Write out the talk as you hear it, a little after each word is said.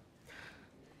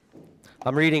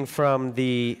I'm reading from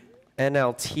the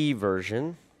NLT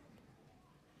version,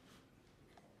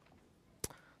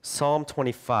 Psalm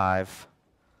 25,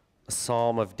 a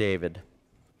psalm of David.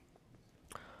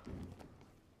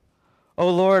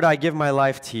 O Lord, I give my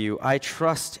life to you. I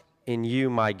trust in you,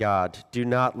 my God. Do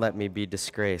not let me be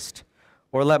disgraced,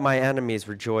 or let my enemies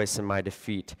rejoice in my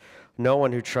defeat. No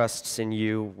one who trusts in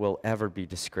you will ever be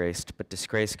disgraced, but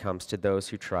disgrace comes to those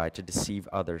who try to deceive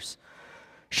others.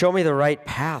 Show me the right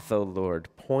path, O Lord.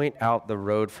 Point out the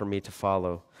road for me to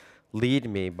follow. Lead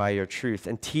me by your truth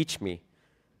and teach me,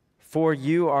 for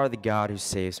you are the God who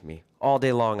saves me. All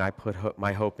day long I put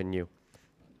my hope in you.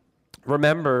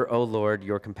 Remember, O Lord,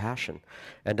 your compassion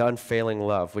and unfailing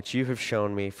love, which you have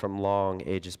shown me from long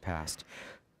ages past.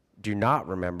 Do not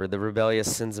remember the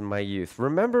rebellious sins of my youth.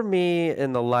 Remember me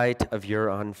in the light of your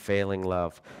unfailing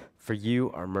love, for you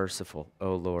are merciful,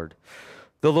 O Lord.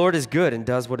 The Lord is good and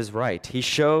does what is right. He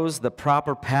shows the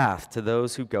proper path to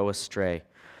those who go astray.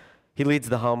 He leads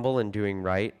the humble in doing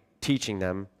right, teaching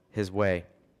them his way.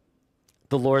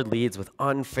 The Lord leads with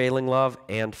unfailing love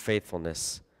and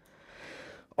faithfulness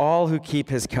all who keep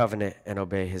his covenant and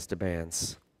obey his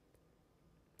demands.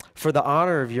 For the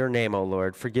honor of your name, O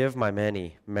Lord, forgive my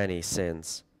many, many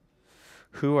sins.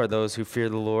 Who are those who fear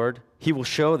the Lord? He will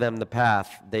show them the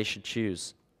path they should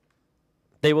choose.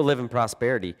 They will live in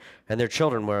prosperity, and their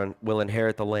children will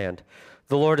inherit the land.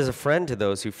 The Lord is a friend to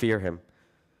those who fear him.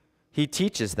 He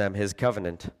teaches them his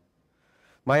covenant.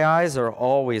 My eyes are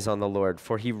always on the Lord,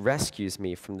 for he rescues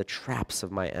me from the traps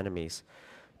of my enemies.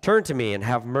 Turn to me and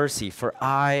have mercy, for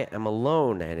I am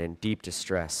alone and in deep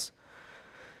distress.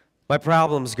 My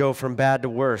problems go from bad to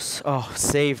worse. Oh,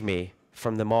 save me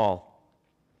from them all.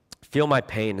 Feel my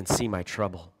pain and see my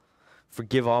trouble.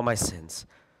 Forgive all my sins.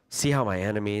 See how my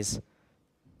enemies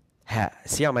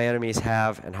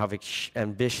have and how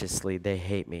viciously they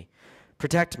hate me.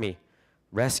 Protect me.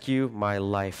 Rescue my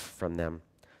life from them.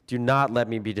 Do not let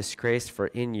me be disgraced, for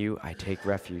in you I take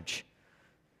refuge.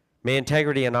 May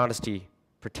integrity and honesty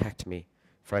protect me,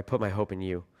 for I put my hope in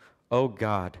you. O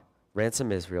God,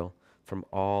 ransom Israel from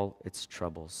all its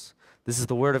troubles. This is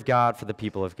the word of God for the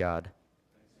people of God.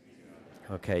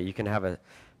 Okay, you can have a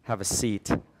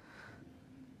seat.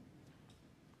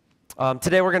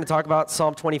 Today we're going to talk about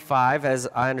Psalm 25, as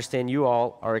I understand you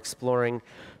all are exploring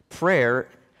prayer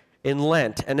in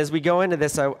Lent. And as we go into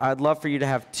this, I'd love for you to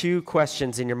have two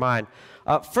questions in your mind.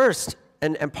 First,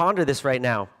 and ponder this right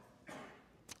now,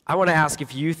 I want to ask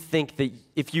if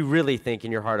you really think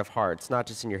in your heart of hearts, not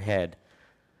just in your head,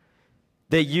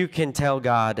 that you can tell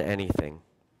God anything.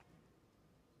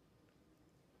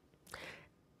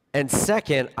 And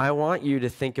second, I want you to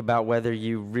think about whether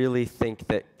you really think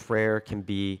that prayer can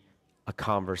be a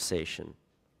conversation.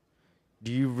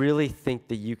 Do you really think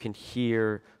that you can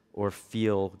hear or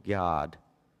feel God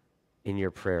in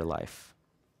your prayer life?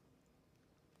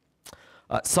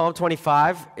 Psalm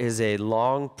 25 is a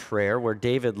long prayer where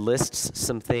David lists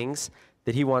some things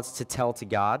that he wants to tell to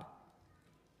God.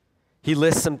 He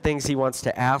lists some things he wants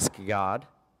to ask God.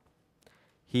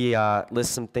 He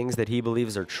lists some things that he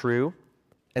believes are true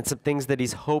and some things that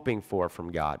he's hoping for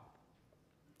from God.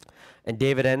 And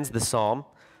David ends the psalm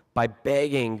by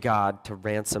begging God to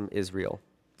ransom Israel.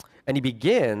 And he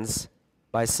begins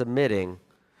by submitting,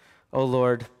 "O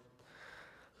Lord,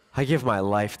 I give my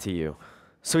life to you."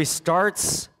 So he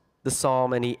starts the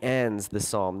psalm and he ends the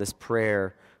psalm, this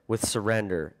prayer, with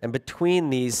surrender. And between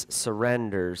these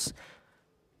surrenders,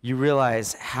 you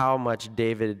realize how much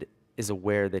David is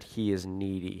aware that he is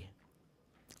needy.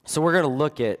 So we're going to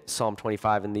look at Psalm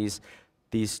 25 in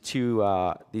these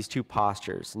two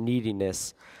postures,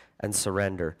 neediness and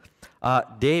surrender.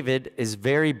 David is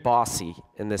very bossy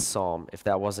in this psalm, if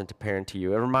that wasn't apparent to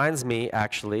you. It reminds me,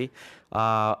 actually,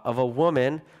 of a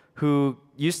woman who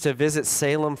used to visit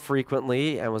Salem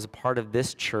frequently and was a part of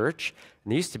this church.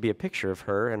 And there used to be a picture of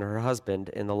her and her husband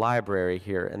in the library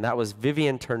here, and that was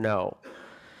Vivian Tourneau.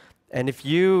 And if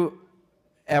you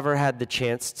ever had the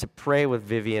chance to pray with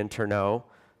Vivian Tourneau,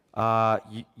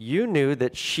 you knew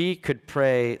that she could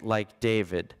pray like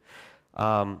David.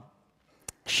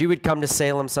 She would come to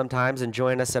Salem sometimes and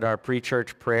join us at our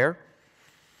pre-church prayer.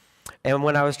 And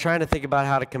when I was trying to think about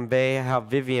how to convey how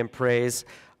Vivian prays,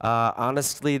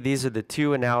 honestly, these are the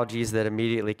two analogies that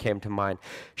immediately came to mind.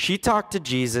 She talked to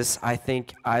Jesus, I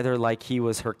think, either like he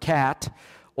was her cat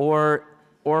or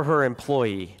her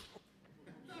employee.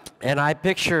 And I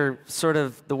picture sort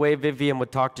of the way Vivian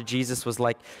would talk to Jesus was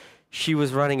like she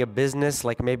was running a business,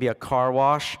 like maybe a car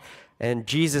wash, and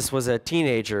Jesus was a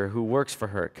teenager who works for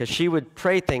her. Because she would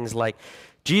pray things like,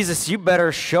 "Jesus, you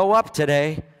better show up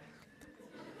today."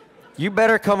 You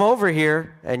better come over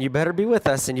here, and you better be with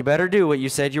us, and you better do what you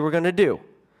said you were going to do.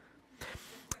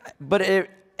 But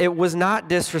it was not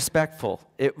disrespectful.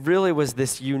 It really was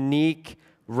this unique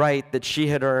right that she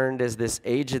had earned as this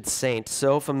aged saint,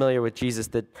 so familiar with Jesus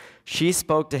that she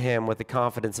spoke to him with a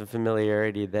confidence and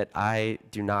familiarity that I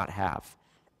do not have.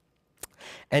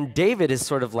 And David is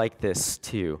sort of like this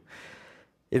too.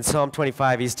 In Psalm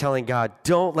 25, he's telling God,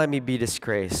 don't let me be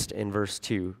disgraced in verse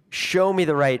 2. Show me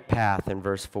the right path in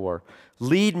verse 4.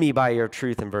 Lead me by your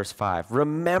truth in verse 5.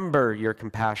 Remember your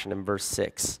compassion in verse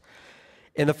 6.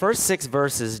 In the first 6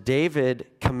 verses, David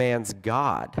commands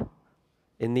God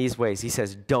in these ways. He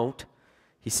says, don't.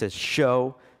 He says,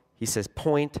 show. He says,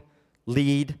 point,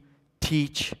 lead,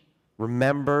 teach,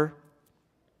 remember.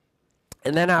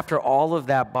 And then after all of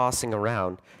that bossing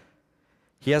around,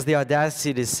 he has the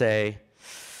audacity to say,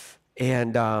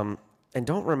 and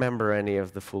don't remember any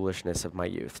of the foolishness of my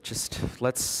youth. Just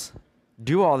let's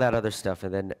do all that other stuff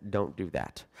and then don't do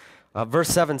that. Verse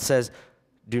 7 says,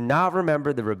 do not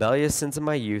remember the rebellious sins of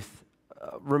my youth.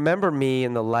 Remember me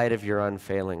in the light of your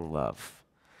unfailing love.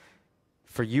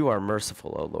 For you are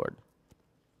merciful, O Lord.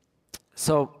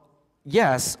 So,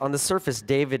 yes, on the surface,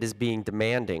 David is being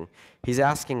demanding. He's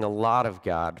asking a lot of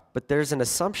God, but there's an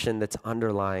assumption that's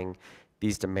underlying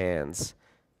these demands.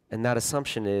 And that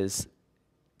assumption is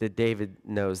that David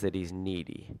knows that he's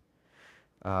needy.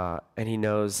 And he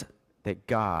knows that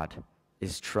God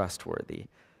is trustworthy.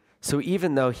 So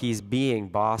even though he's being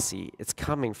bossy, it's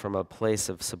coming from a place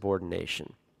of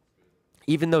subordination.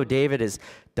 Even though David is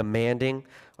demanding,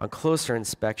 on closer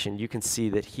inspection, you can see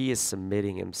that he is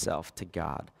submitting himself to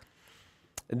God.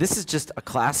 And this is just a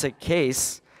classic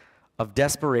case of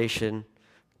desperation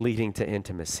leading to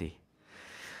intimacy.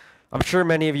 I'm sure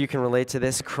many of you can relate to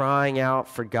this, crying out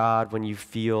for God when you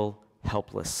feel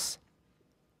helpless.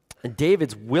 And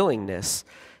David's willingness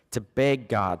to beg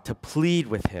God, to plead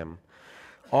with him,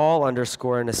 all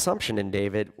underscore an assumption in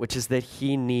David, which is that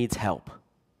he needs help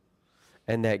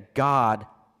and that God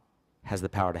has the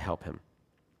power to help him.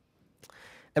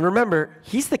 And remember,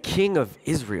 he's the king of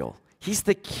Israel. He's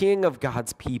the king of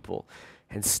God's people,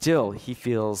 and still he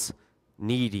feels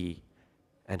needy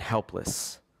and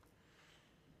helpless.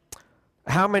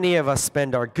 How many of us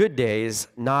spend our good days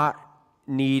not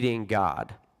needing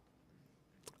God?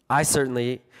 I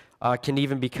certainly can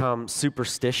even become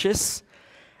superstitious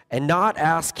and not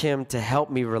ask him to help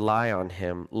me rely on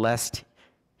him, lest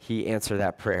he answer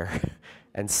that prayer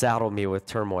and saddle me with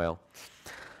turmoil.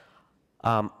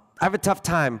 I have a tough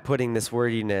time putting this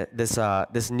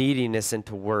this neediness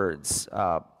into words,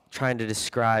 trying to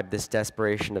describe this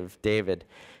desperation of David.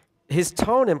 His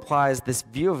tone implies this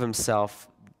view of himself,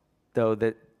 though,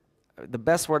 that the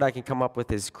best word I can come up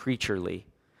with is creaturely.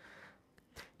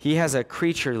 He has a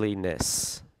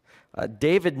creatureliness.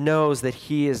 David knows that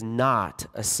he is not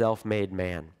a self-made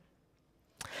man.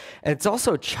 And it's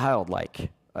also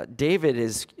childlike. David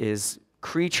is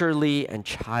creaturely and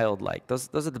childlike. Those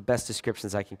are the best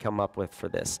descriptions I can come up with for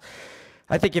this.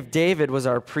 I think if David was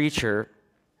our preacher,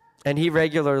 and he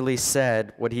regularly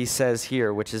said what he says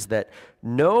here, which is that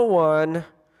no one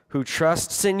who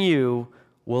trusts in you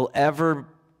will ever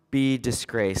be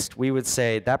disgraced, we would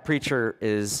say that preacher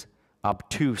is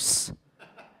obtuse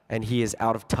and he is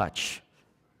out of touch.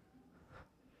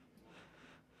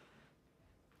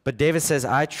 But David says,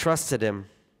 I trusted him.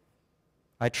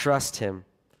 I trust him.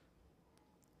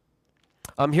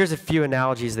 Here's a few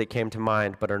analogies that came to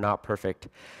mind but are not perfect.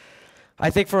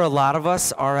 I think for a lot of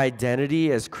us, our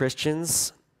identity as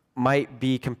Christians might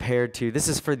be compared to, this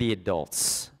is for the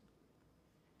adults,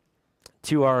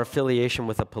 to our affiliation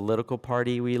with a political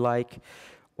party we like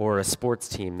or a sports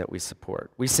team that we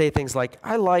support. We say things like,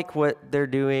 I like what they're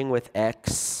doing with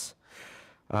X,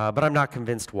 but I'm not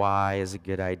convinced Y is a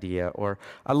good idea. Or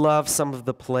I love some of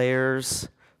the players,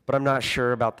 but I'm not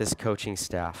sure about this coaching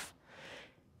staff.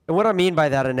 And what I mean by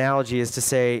that analogy is to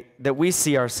say that we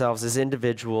see ourselves as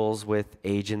individuals with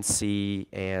agency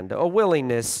and a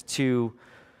willingness to,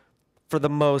 for the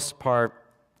most part,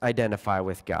 identify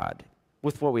with God,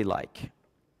 with what we like.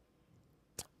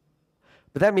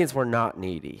 But that means we're not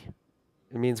needy.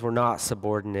 It means we're not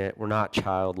subordinate. We're not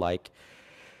childlike.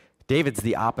 David's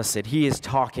the opposite. He is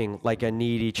talking like a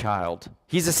needy child.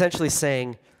 He's essentially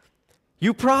saying,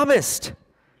 you promised,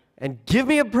 and give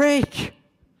me a break.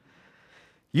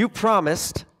 You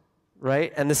promised,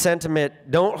 right? And the sentiment,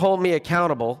 don't hold me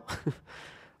accountable,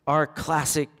 are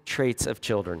classic traits of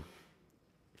children.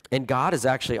 And God is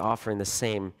actually offering the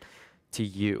same to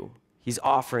you. He's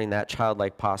offering that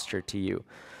childlike posture to you.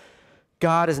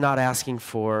 God is not asking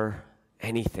for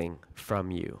anything from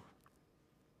you.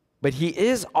 But he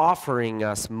is offering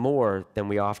us more than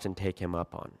we often take him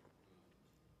up on.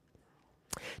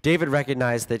 David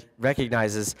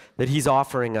recognizes that he's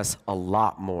offering us a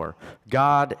lot more.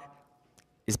 God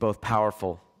is both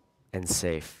powerful and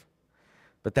safe.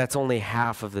 But that's only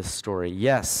half of the story.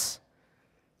 Yes,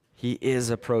 he is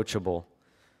approachable.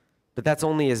 But that's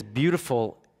only as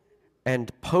beautiful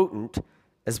and potent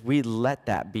as we let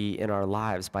that be in our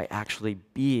lives by actually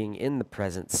being in the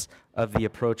presence of the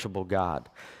approachable God.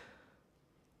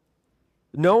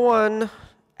 No one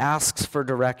asks for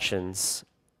directions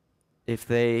if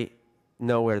they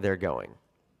know where they're going,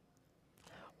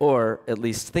 or at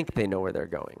least think they know where they're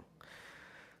going.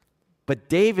 But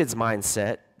David's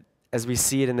mindset, as we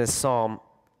see it in this psalm,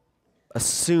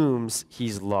 assumes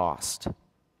he's lost.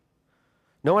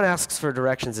 No one asks for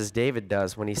directions as David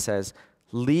does when he says,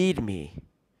 "Lead me,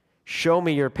 show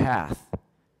me your path,"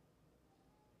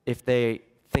 if they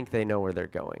think they know where they're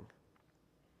going.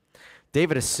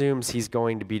 David assumes he's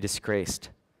going to be disgraced,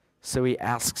 so he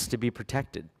asks to be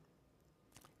protected.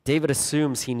 David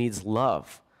assumes he needs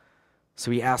love,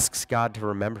 so he asks God to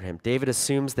remember him. David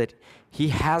assumes that he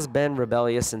has been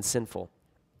rebellious and sinful,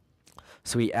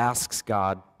 so he asks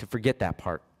God to forget that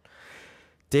part.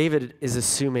 David is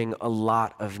assuming a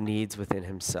lot of needs within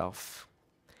himself,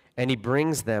 and he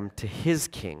brings them to his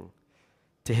king,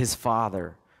 to his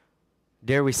father,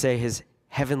 dare we say his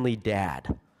heavenly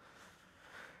dad.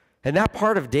 And that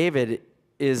part of David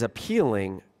is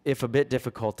appealing, if a bit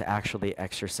difficult to actually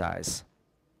exercise.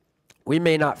 We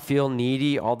may not feel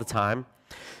needy all the time,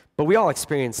 but we all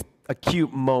experience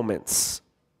acute moments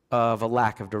of a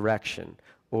lack of direction,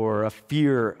 or a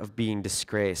fear of being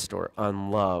disgraced or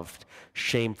unloved,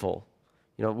 shameful.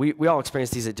 You know, we all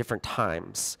experience these at different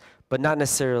times, but not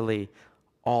necessarily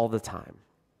all the time.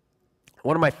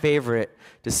 One of my favorite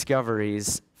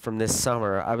discoveries from this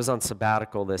summer, I was on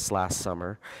sabbatical this last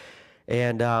summer,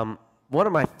 and one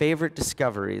of my favorite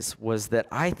discoveries was that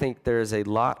I think there's a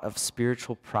lot of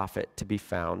spiritual profit to be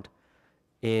found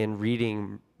in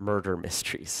reading murder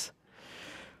mysteries.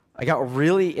 I got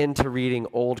really into reading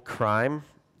old crime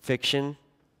fiction,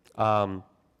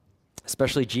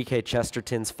 especially G.K.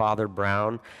 Chesterton's Father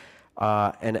Brown,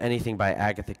 and anything by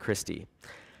Agatha Christie.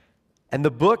 And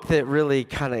the book that really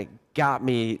kind of got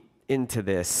me into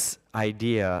this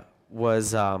idea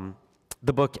was the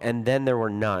book And Then There Were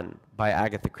None by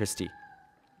Agatha Christie.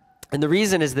 And the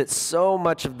reason is that so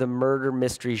much of the murder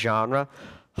mystery genre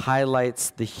highlights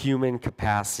the human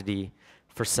capacity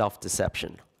for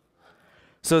self-deception.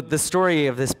 So the story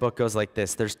of this book goes like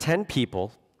this. There's 10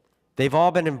 people. They've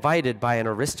all been invited by an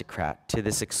aristocrat to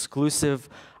this exclusive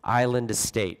island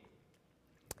estate.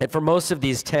 And for most of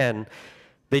these 10,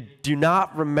 they do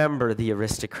not remember the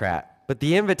aristocrat, but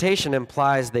the invitation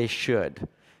implies they should,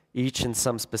 each in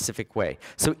some specific way.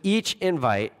 So each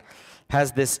invite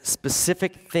has this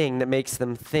specific thing that makes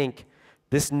them think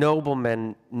this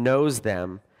nobleman knows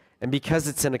them, and because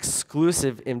it's an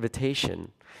exclusive invitation,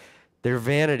 their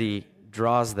vanity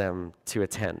draws them to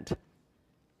attend.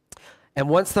 And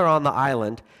once they're on the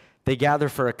island, they gather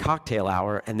for a cocktail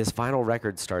hour, and this vinyl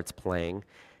record starts playing,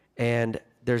 and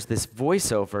there's this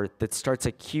voiceover that starts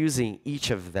accusing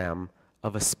each of them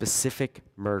of a specific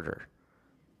murder.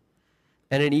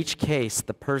 And in each case,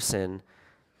 the person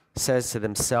says to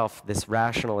themselves this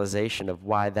rationalization of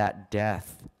why that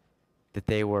death that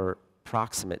they were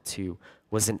proximate to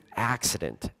was an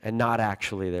accident and not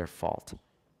actually their fault.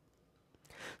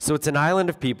 So it's an island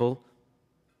of people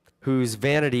whose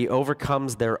vanity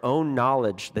overcomes their own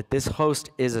knowledge that this host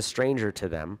is a stranger to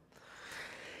them.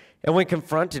 And when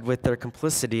confronted with their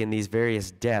complicity in these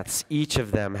various deaths, each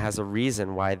of them has a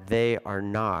reason why they are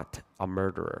not a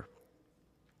murderer.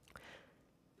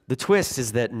 The twist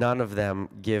is that none of them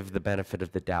give the benefit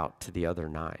of the doubt to the other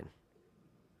 9.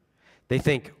 They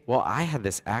think, well, I had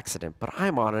this accident, but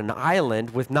I'm on an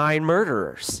island with 9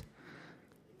 murderers.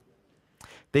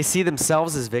 They see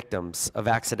themselves as victims of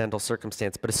accidental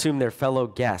circumstance, but assume their fellow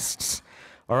guests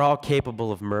are all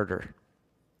capable of murder.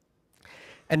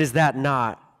 And is that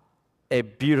not a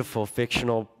beautiful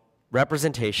fictional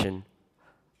representation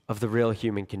of the real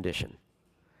human condition?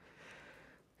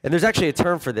 And there's actually a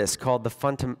term for this called the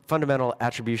fundamental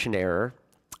attribution error,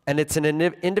 and it's an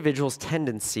individual's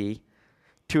tendency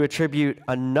to attribute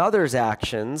another's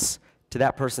actions to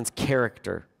that person's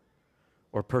character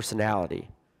or personality.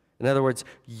 In other words,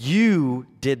 you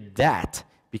did that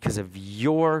because of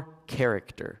your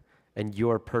character and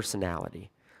your personality,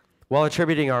 while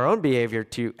attributing our own behavior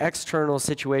to external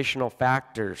situational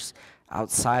factors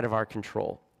outside of our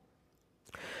control.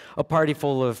 A party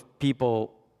full of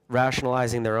people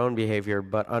rationalizing their own behavior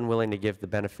but unwilling to give the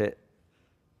benefit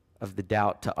of the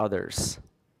doubt to others,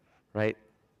 right?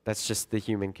 That's just the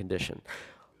human condition.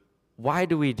 Why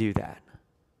do we do that?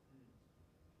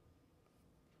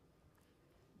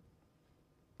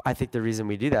 I think the reason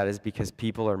we do that is because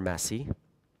people are messy,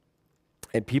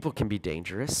 and people can be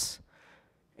dangerous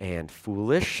and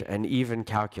foolish and even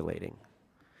calculating.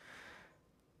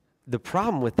 The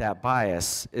problem with that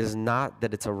bias is not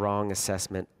that it's a wrong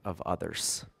assessment of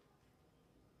others.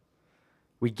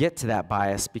 We get to that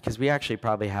bias because we actually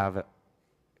probably have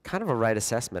kind of a right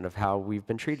assessment of how we've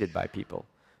been treated by people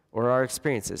or our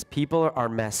experiences. People are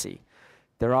messy.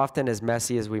 They're often as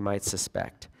messy as we might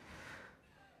suspect.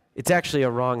 It's actually a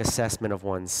wrong assessment of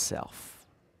oneself.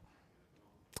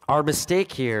 Our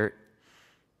mistake here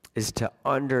is to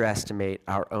underestimate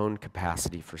our own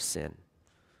capacity for sin.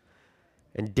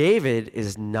 And David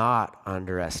is not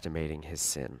underestimating his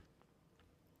sin.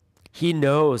 He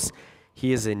knows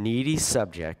he is a needy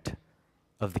subject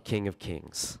of the King of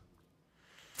Kings.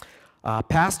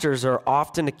 Pastors are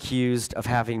often accused of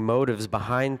having motives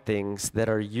behind things that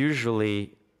are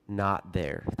usually not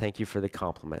there. Thank you for the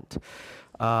compliment.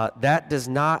 That does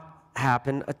not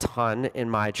happen a ton in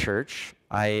my church.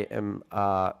 I am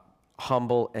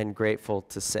humble and grateful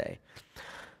to say.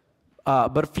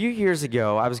 But a few years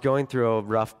ago, I was going through a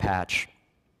rough patch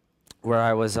where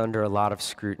I was under a lot of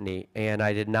scrutiny, and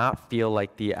I did not feel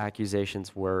like the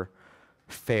accusations were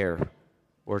fair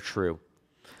or true.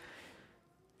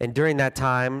 And during that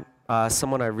time,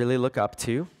 someone I really look up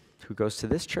to, who goes to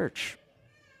this church,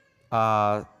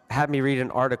 had me read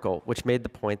an article which made the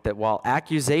point that while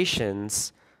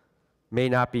accusations may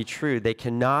not be true, they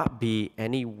cannot be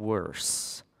any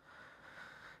worse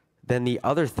than the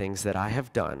other things that I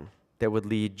have done that would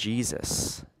lead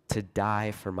Jesus to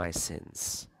die for my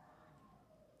sins.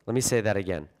 Let me say that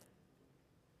again.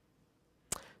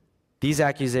 These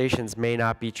accusations may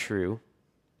not be true,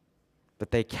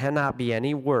 but they cannot be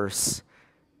any worse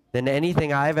than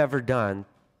anything I've ever done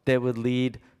that would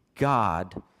lead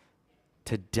God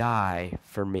to die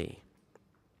for me.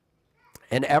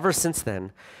 And ever since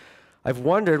then, I've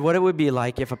wondered what it would be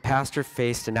like if a pastor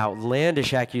faced an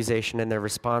outlandish accusation and their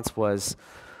response was,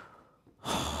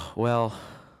 oh, well,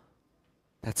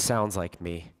 that sounds like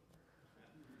me.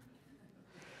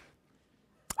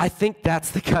 I think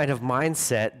that's the kind of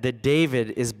mindset that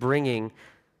David is bringing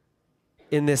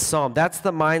in this psalm. That's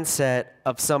the mindset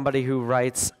of somebody who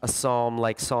writes a psalm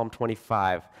like Psalm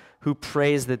 25, who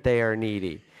prays that they are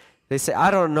needy. They say,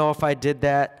 I don't know if I did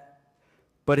that,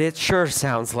 but it sure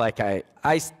sounds like I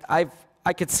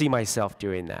could see myself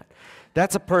doing that.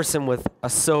 That's a person with a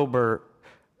sober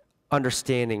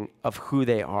understanding of who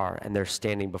they are and their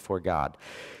standing before God.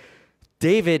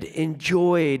 David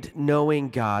enjoyed knowing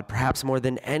God perhaps more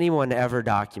than anyone ever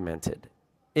documented.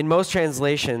 In most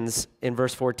translations, in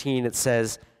verse 14, it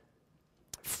says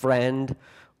friend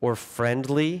or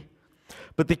friendly,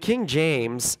 but the King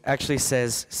James actually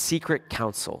says secret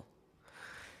counsel,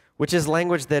 which is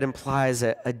language that implies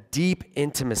a deep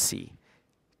intimacy,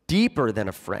 deeper than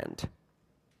a friend.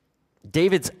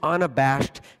 David's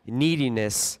unabashed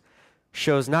neediness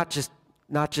shows not just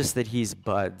that he's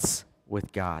buds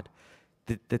with God,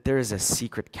 that there is a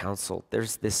secret counsel.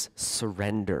 There's this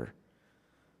surrender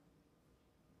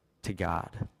to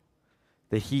God,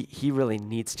 that he really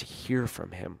needs to hear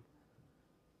from him.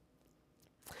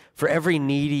 For every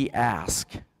needy ask,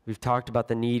 we've talked about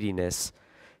the neediness,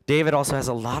 David also has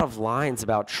a lot of lines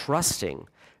about trusting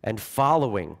and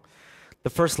following. The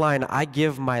first line, I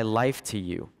give my life to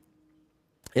you.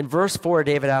 In verse 4,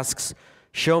 David asks,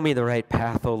 show me the right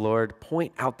path, O Lord.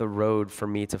 Point out the road for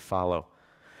me to follow.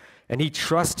 And he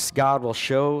trusts God will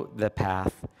show the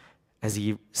path. As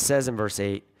he says in verse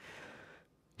 8,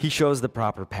 he shows the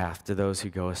proper path to those who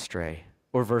go astray.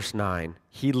 Or verse 9,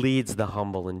 he leads the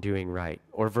humble in doing right.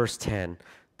 Or verse 10,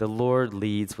 the Lord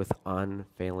leads with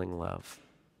unfailing love.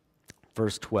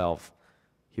 Verse 12,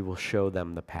 he will show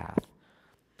them the path.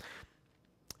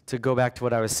 To go back to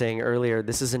what I was saying earlier,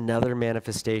 this is another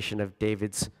manifestation of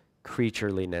David's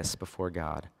creatureliness before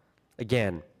God.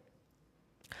 Again,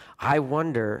 I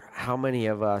wonder how many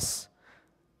of us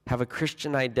have a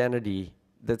Christian identity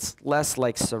that's less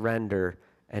like surrender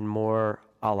and more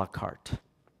a la carte.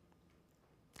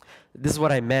 This is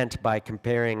what I meant by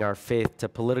comparing our faith to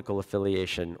political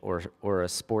affiliation or a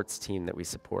sports team that we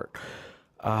support.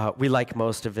 We like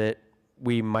most of it.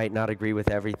 We might not agree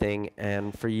with everything,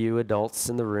 and for you adults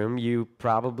in the room, you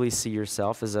probably see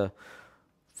yourself as a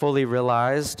fully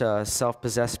realized,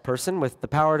 self-possessed person with the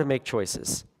power to make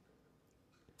choices.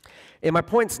 And my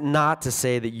point's not to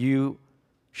say that you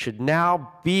should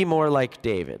now be more like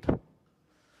David.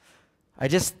 I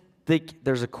just think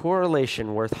there's a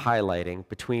correlation worth highlighting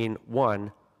between,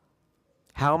 one,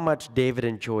 how much David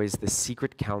enjoys the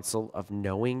secret counsel of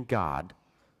knowing God,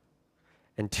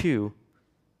 and two,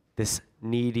 this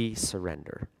needy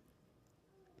surrender.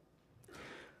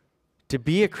 To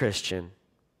be a Christian,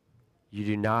 you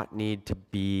do not need to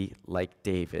be like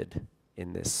David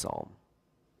in this psalm.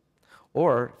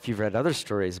 Or, if you've read other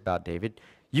stories about David,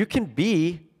 you can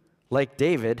be like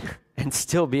David and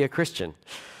still be a Christian.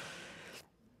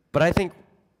 But I think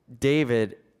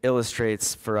David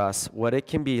illustrates for us what it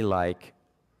can be like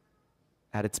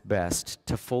at its best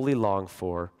to fully long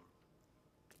for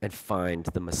and find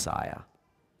the Messiah.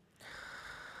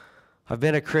 I've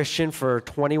been a Christian for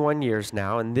 21 years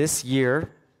now, and this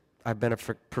year I've been a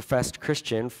professed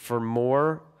Christian for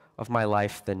more of my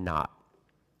life than not.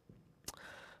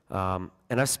 And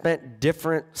I've spent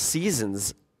different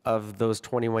seasons of those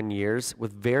 21 years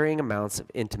with varying amounts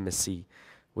of intimacy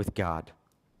with God.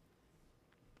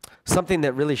 Something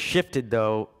that really shifted,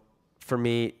 though, for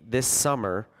me this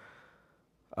summer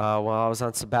while I was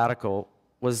on sabbatical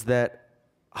was that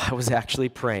I was actually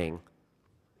praying.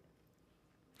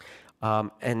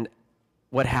 And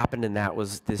what happened in that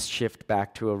was this shift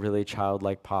back to a really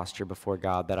childlike posture before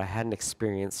God that I hadn't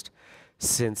experienced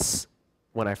since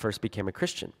when I first became a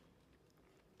Christian.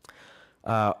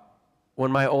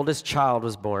 When my oldest child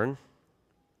was born,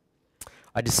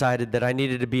 I decided that I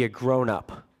needed to be a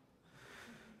grown-up.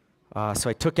 So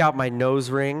I took out my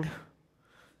nose ring,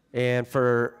 and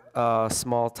for a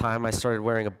small time I started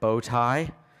wearing a bow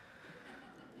tie.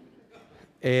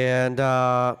 And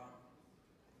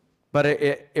but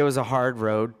it was a hard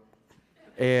road,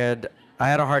 and I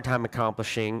had a hard time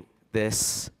accomplishing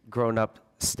this grown-up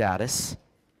status.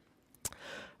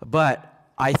 But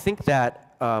I think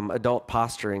that adult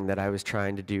posturing that I was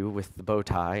trying to do with the bow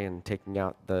tie and taking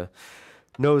out the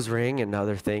nose ring and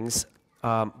other things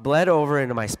bled over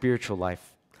into my spiritual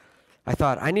life. I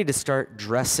thought, I need to start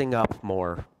dressing up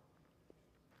more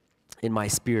in my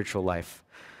spiritual life.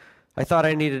 I thought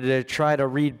I needed to try to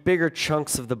read bigger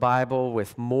chunks of the Bible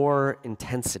with more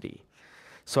intensity.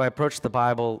 So I approached the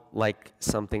Bible like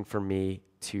something for me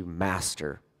to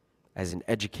master as an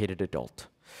educated adult.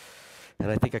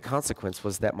 And I think a consequence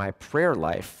was that my prayer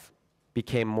life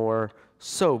became more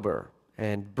sober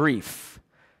and brief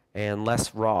and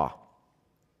less raw.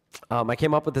 I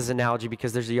came up with this analogy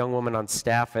because there's a young woman on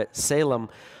staff at Salem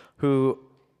who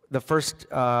the first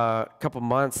couple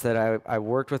months that I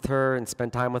worked with her and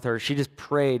spent time with her, she just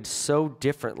prayed so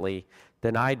differently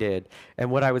than I did.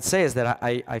 And what I would say is that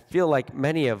I feel like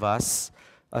many of us,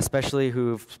 especially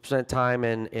who've spent time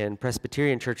in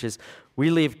Presbyterian churches, we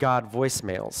leave God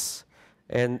voicemails.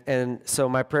 And so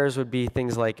my prayers would be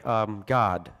things like,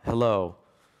 God, hello,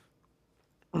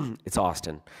 it's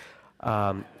Austin.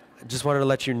 Just wanted to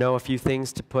let you know a few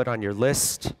things to put on your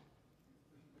list.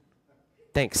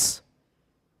 Thanks.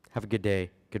 Have a good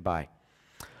day. Goodbye.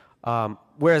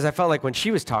 Whereas I felt like when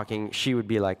she was talking, she would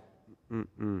be like,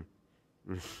 and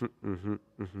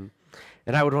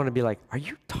I would want to be like, are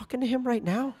you talking to him right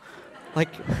now? Like,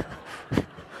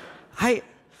 I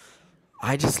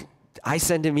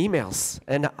send him emails,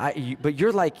 but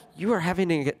you're like, you are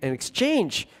having an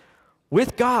exchange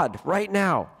with God right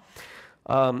now.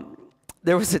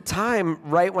 There was a time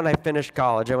right when I finished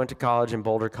college, I went to college in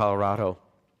Boulder, Colorado,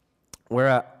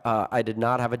 where I did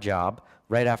not have a job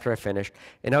right after I finished,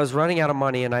 and I was running out of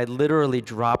money, and I literally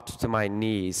dropped to my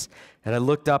knees, and I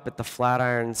looked up at the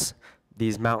Flatirons,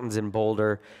 these mountains in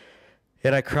Boulder,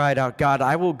 and I cried out, God,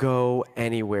 I will go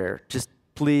anywhere. Just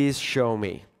please show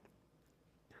me.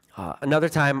 Another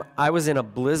time, I was in a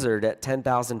blizzard at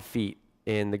 10,000 feet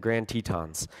in the Grand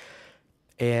Tetons,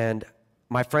 and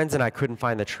my friends and I couldn't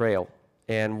find the trail,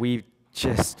 and we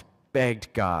just begged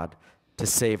God to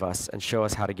save us and show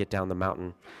us how to get down the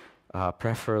mountain,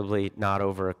 preferably not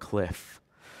over a cliff.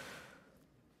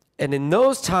 And in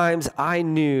those times, I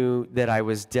knew that I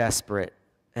was desperate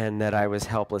and that I was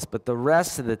helpless, but the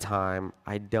rest of the time,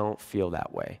 I don't feel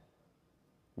that way.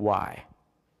 Why?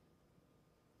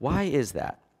 Why is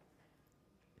that?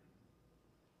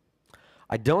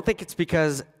 I don't think it's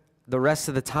because the rest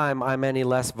of the time I'm any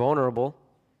less vulnerable.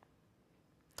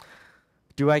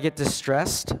 Do I get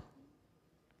distressed?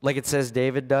 Like it says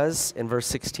David does in verse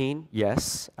 16?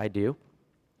 Yes, I do.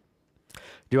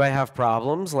 Do I have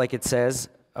problems like it says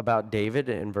about David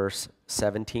in verse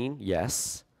 17?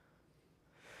 Yes.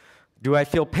 Do I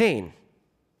feel pain?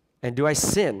 And do I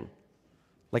sin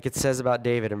like it says about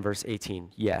David in verse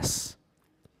 18? Yes.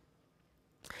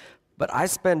 But I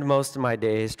spend most of my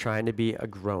days trying to be a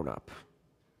grown-up,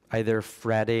 either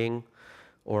fretting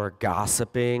or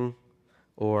gossiping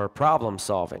or problem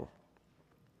solving.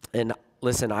 And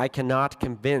listen, I cannot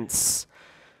convince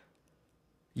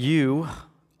you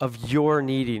of your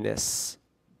neediness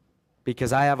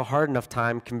because I have a hard enough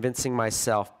time convincing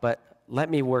myself, but let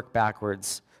me work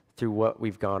backwards through what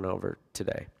we've gone over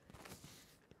today.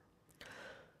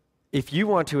 If you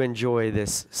want to enjoy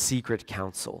this secret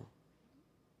counsel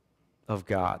of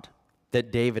God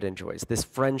that David enjoys, this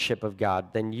friendship of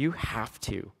God, then you have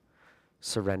to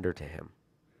surrender to him.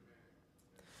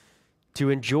 To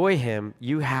enjoy him,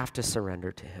 you have to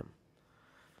surrender to him.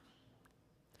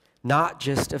 Not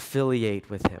just affiliate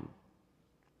with him.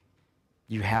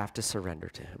 You have to surrender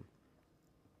to him.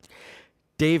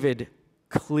 David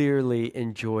clearly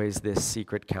enjoys this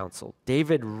secret counsel.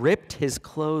 David ripped his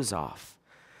clothes off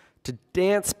to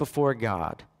dance before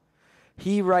God.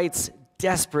 He writes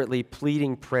desperately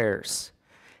pleading prayers,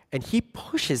 and he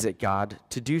pushes at God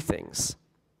to do things.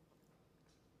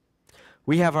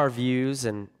 We have our views,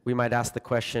 and we might ask the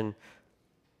question,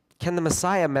 can the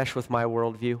Messiah mesh with my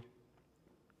worldview?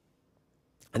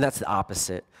 And that's the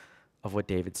opposite of what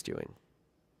David's doing.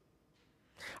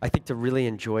 I think to really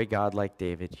enjoy God like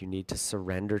David, you need to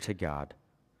surrender to God.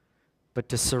 But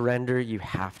to surrender, you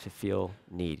have to feel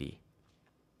needy.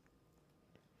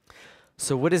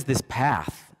 So what is this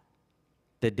path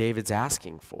that David's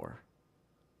asking for?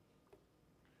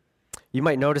 You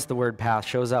might notice the word path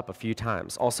shows up a few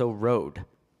times. Also road.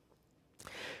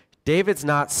 David's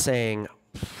not saying,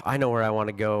 I know where I want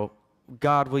to go.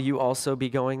 God, will you also be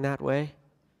going that way?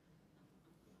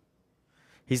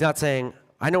 He's not saying,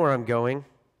 I know where I'm going.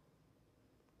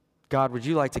 God, would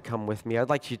you like to come with me? I'd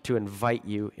like you to invite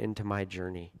you into my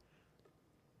journey.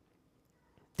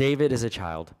 David is a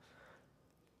child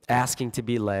asking to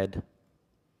be led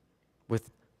with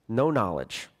no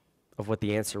knowledge of what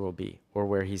the answer will be or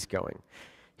where he's going.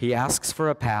 He asks for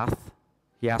a path.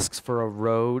 He asks for a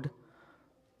road.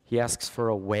 He asks for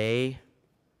a way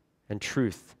and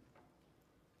truth.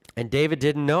 And David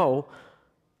didn't know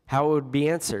how it would be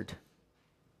answered.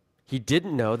 He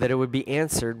didn't know that it would be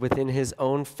answered within his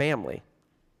own family.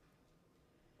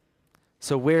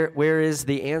 So where is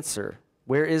the answer?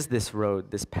 Where is this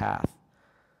road, this path?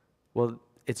 Well,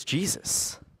 it's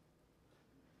Jesus.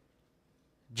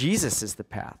 Jesus is the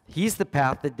path. He's the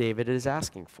path that David is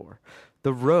asking for.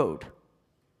 The road,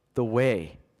 the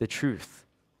way, the truth,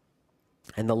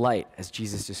 and the light, as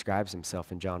Jesus describes himself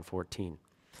in John 14.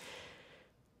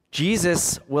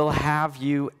 Jesus will have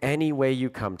you any way you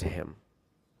come to him,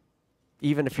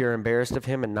 even if you're embarrassed of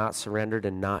him and not surrendered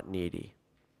and not needy.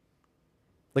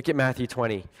 Look at Matthew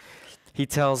 20. He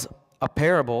tells a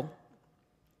parable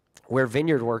where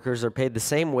vineyard workers are paid the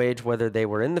same wage whether they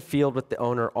were in the field with the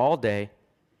owner all day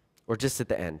or just at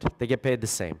the end. They get paid the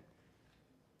same.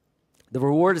 The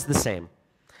reward is the same.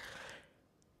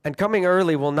 And coming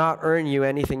early will not earn you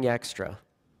anything extra.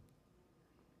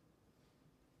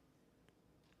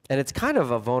 And it's kind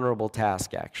of a vulnerable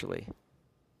task, actually,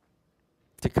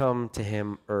 to come to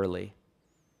him early,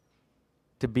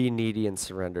 to be needy and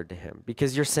surrendered to him,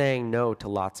 because you're saying no to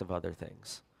lots of other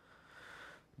things.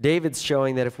 David's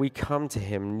showing that if we come to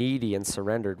him needy and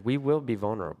surrendered, we will be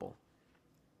vulnerable.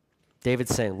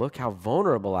 David's saying, look how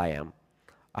vulnerable I am.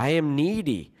 I am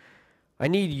needy. I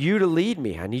need you to lead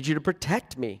me. I need you to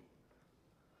protect me.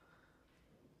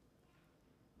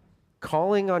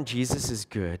 Calling on Jesus is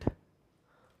good.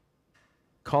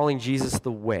 Calling Jesus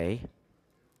the way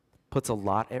puts a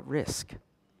lot at risk.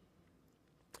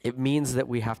 It means that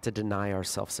we have to deny our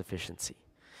self-sufficiency.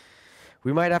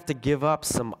 We might have to give up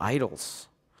some idols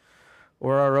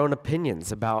or our own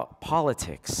opinions about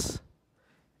politics,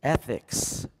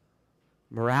 ethics,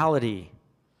 morality,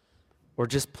 or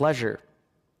just pleasure.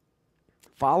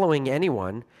 Following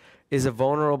anyone is a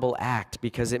vulnerable act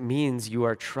because it means you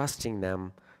are trusting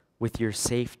them with your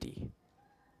safety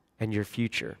and your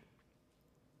future.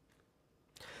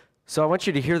 So I want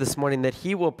you to hear this morning that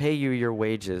he will pay you your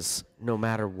wages no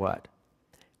matter what.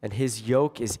 And his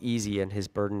yoke is easy and his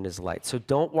burden is light. So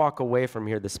don't walk away from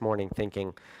here this morning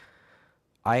thinking,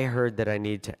 I heard that I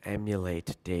need to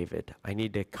emulate David. I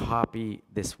need to copy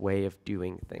this way of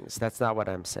doing things. That's not what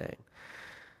I'm saying.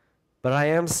 But I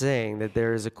am saying that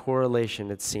there is a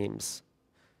correlation, it seems,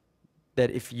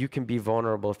 that if you can be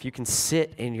vulnerable, if you can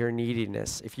sit in your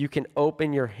neediness, if you can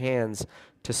open your hands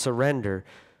to surrender,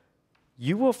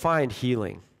 you will find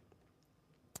healing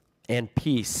and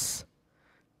peace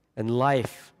and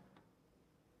life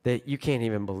that you can't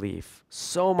even believe.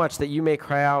 So much that you may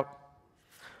cry out,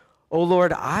 "Oh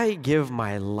Lord, I give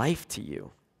my life to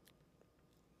you."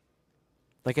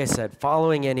 Like I said,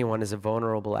 following anyone is a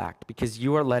vulnerable act because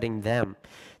you are letting them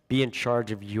be in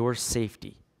charge of your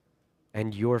safety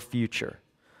and your future.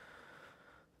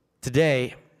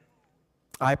 Today,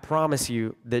 I promise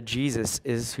you that Jesus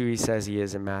is who he says he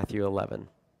is in Matthew 11.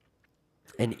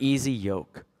 An easy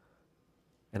yoke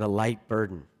and a light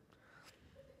burden.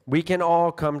 We can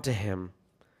all come to him.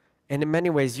 And in many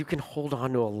ways, you can hold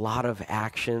on to a lot of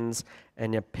actions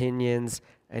and opinions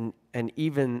and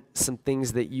even some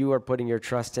things that you are putting your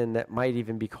trust in that might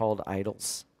even be called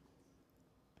idols.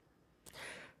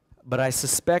 But I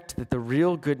suspect that the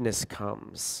real goodness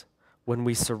comes when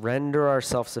we surrender our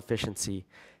self-sufficiency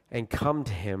and come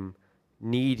to him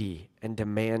needy and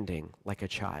demanding like a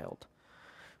child.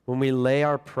 When we lay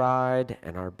our pride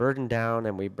and our burden down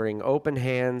and we bring open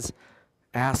hands,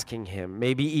 asking him,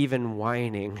 maybe even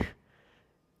whining,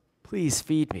 please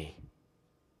feed me.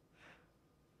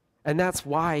 And that's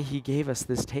why he gave us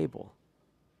this table.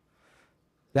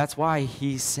 That's why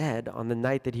he said on the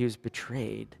night that he was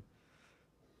betrayed,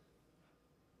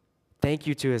 thank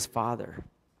you to his Father.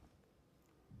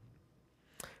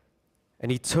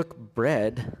 And he took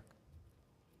bread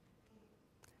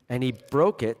and he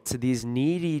broke it to these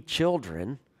needy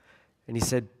children, and he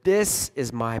said, this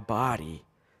is my body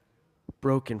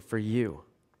broken for you.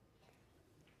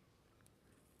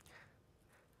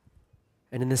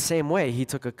 And in the same way, he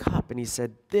took a cup and he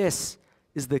said, this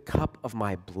is the cup of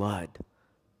my blood.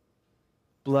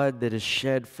 Blood that is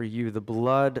shed for you, the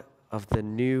blood of the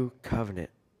new covenant,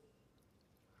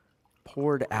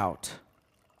 poured out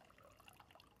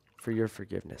for your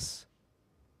forgiveness.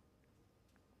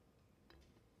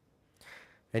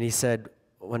 And he said,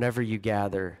 whenever you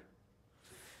gather,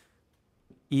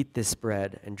 eat this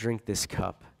bread and drink this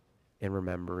cup in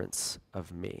remembrance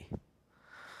of me.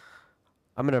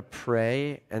 I'm going to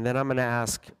pray, and then I'm going to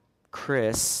ask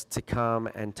Chris to come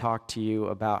and talk to you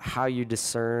about how you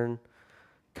discern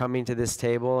coming to this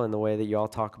table and the way that you all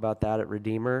talk about that at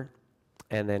Redeemer,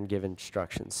 and then give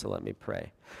instructions. So let me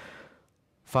pray.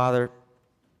 Father,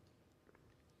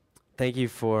 thank you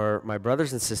for my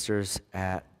brothers and sisters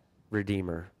at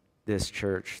Redeemer, this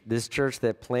church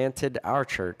that planted our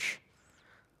church,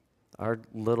 our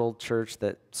little church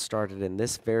that started in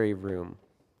this very room.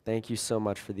 Thank you so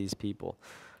much for these people.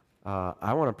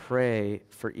 I want to pray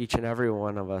for each and every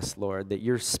one of us, Lord, that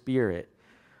your Spirit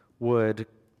would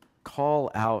call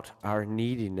out our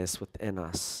neediness within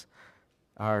us,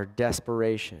 our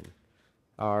desperation,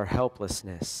 our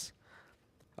helplessness.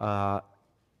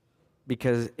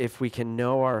 Because if we can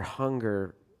know our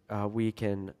hunger, we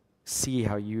can see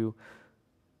how you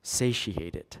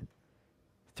satiate it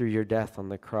through your death on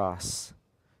the cross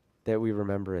that we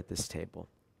remember at this table.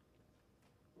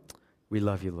 We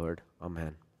love you, Lord.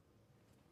 Amen.